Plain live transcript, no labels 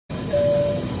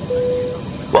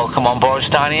Welcome on board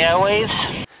Tiny Airways.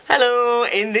 Hello,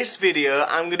 in this video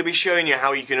I'm going to be showing you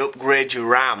how you can upgrade your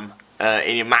RAM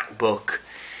in your MacBook.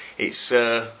 It's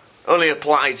only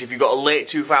applies if you've got a late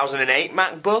 2008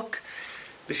 MacBook.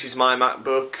 This is my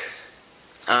MacBook,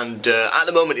 and at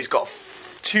the moment it's got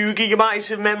 2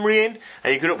 GB of memory in,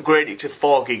 and you can upgrade it to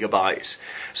 4 GB.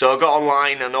 So I got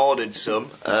online and ordered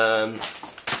some, and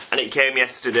it came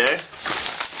yesterday.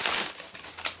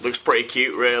 Looks pretty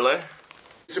cute, really.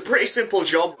 It's a pretty simple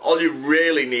job. All you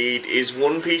really need is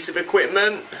one piece of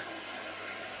equipment.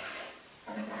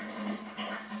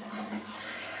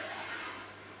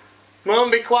 Come on,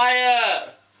 be quiet!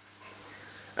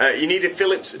 You need a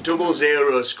Phillips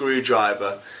 00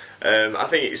 screwdriver. I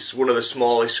think it's one of the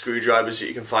smallest screwdrivers that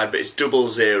you can find, but it's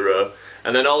 00.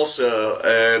 And then also,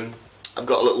 I've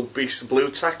got a little piece of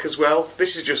blue tack as well.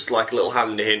 This is just like a little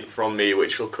handy hint from me,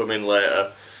 which will come in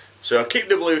later. So I'll keep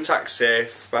the blue tack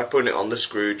safe by putting it on the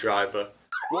screwdriver.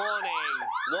 Warning!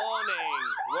 Warning!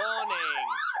 Warning!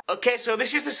 Okay, so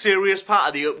this is the serious part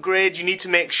of the upgrade. You need to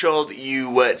make sure that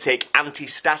you take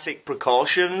anti-static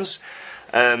precautions,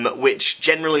 which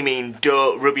generally mean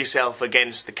don't rub yourself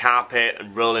against the carpet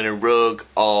and roll in a rug,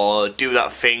 or do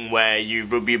that thing where you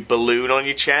rub your balloon on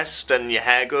your chest and your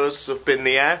hair goes up in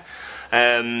the air.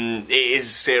 It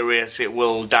is serious. It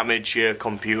will damage your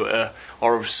computer,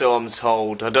 or so I'm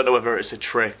told. I don't know whether it's a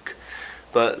trick,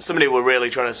 but somebody were really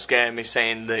trying to scare me,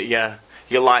 saying that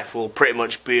your life will pretty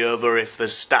much be over if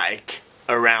there's static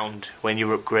around when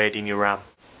you're upgrading your RAM.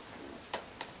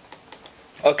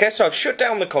 Okay, so I've shut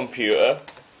down the computer.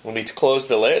 We'll need to close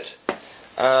the lid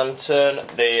and turn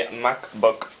the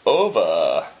MacBook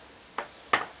over.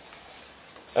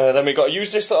 Then we've got to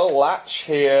use this little latch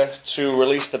here to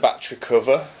release the battery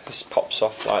cover. This pops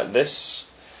off like this.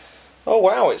 Oh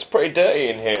wow, it's pretty dirty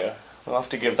in here. I'll have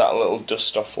to give that a little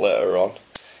dust off later on.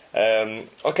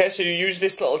 Okay, so you use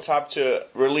this little tab to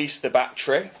release the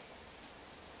battery.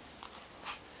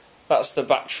 That's the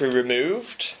battery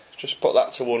removed. Just put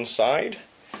that to one side.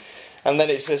 And then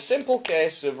it's a simple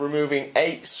case of removing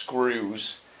 8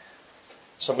 screws.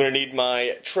 So I'm going to need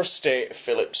my trusty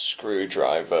Phillips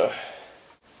screwdriver.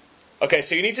 Okay,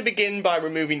 so you need to begin by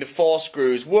removing the 4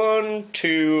 screws. 1,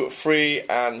 2, 3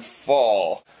 and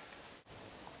 4.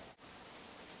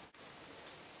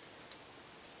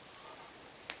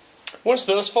 Once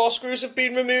those 4 screws have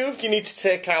been removed, you need to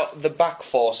take out the back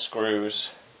 4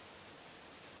 screws.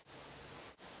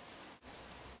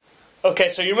 Okay,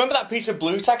 so you remember that piece of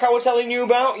blue tack I was telling you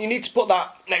about? You need to put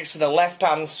that next to the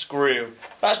left-hand screw.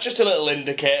 That's just a little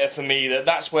indicator for me that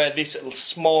that's where this little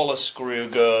smaller screw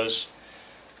goes,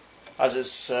 as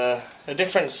it's a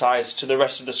different size to the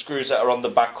rest of the screws that are on the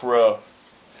back row.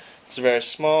 It's very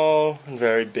small and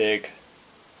very big.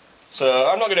 So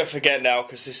I'm not going to forget now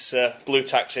because this blue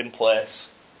tack's in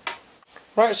place.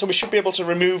 Right, so we should be able to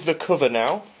remove the cover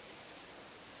now.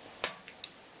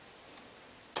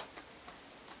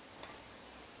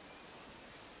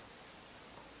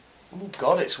 Oh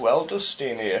god, it's well dusty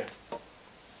in here. I'm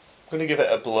going to give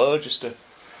it a blow just to...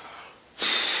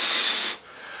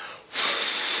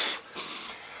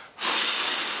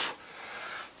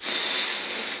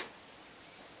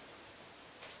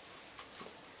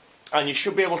 And you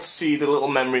should be able to see the little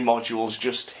memory modules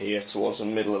just here towards the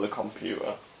middle of the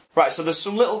computer. Right, so there's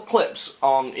some little clips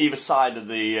on either side of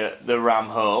the RAM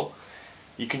hole.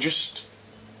 You can just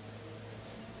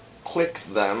click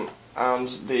them and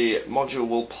the module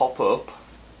will pop up.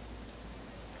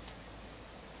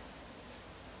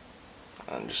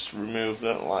 And just remove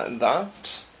them like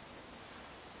that.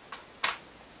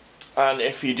 And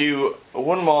if you do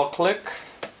one more click,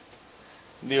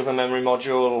 the other memory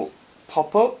module will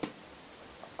pop up.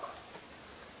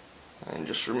 And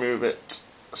just remove it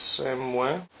the same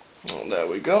way. Oh, there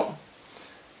we go.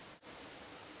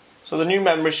 So the new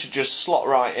memory should just slot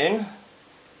right in.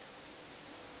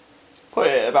 Put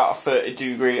it at about a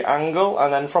 30-degree angle,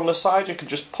 and then from the side you can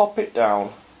just pop it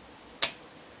down.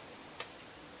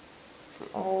 Put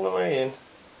it all the way in.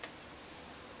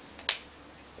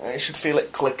 And you should feel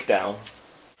it click down.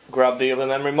 Grab the other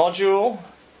memory module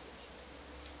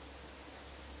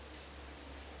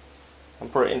and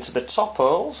put it into the top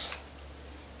holes.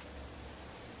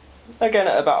 Again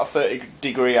at about a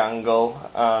 30-degree angle,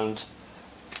 and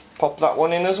pop that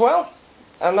one in as well.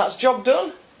 And that's job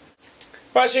done.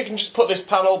 Right, so you can just put this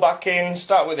panel back in,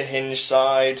 start with the hinge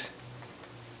side.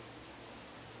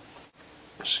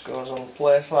 Just goes on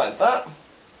place like that.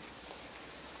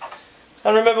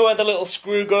 And remember where the little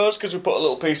screw goes, because we put a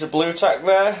little piece of blue tack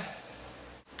there.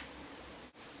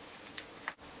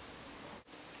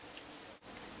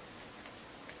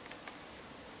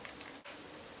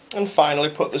 And finally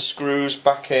put the screws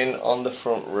back in on the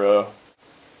front row.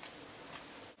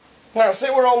 That's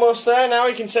it, we're almost there now.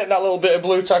 You can take that little bit of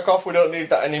blue tack off, we don't need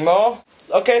that anymore.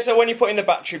 Okay, so when you're putting the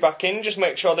battery back in, just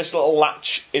make sure this little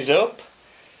latch is up.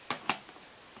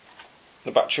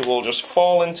 The battery will just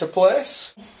fall into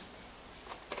place.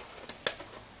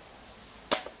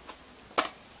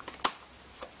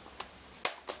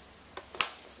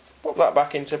 Put that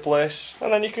back into place,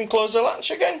 and then you can close the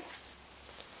latch again.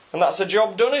 And that's the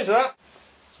job done, is that?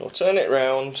 So turn it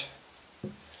round,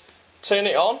 turn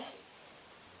it on,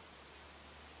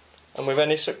 and with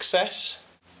any success,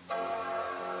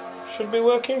 should be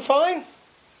working fine.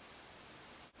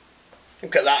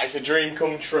 Look at that, it's a dream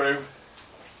come true.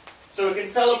 So we can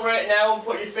celebrate now and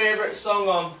put your favourite song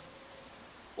on.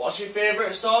 What's your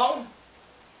favourite song?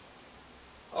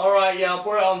 Alright, yeah, I'll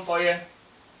put it on for you.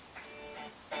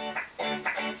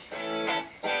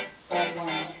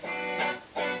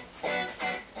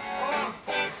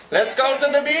 Let's go to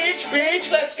the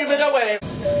beach, let's give it away.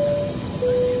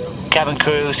 Cabin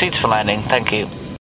crew, seats for landing, thank you.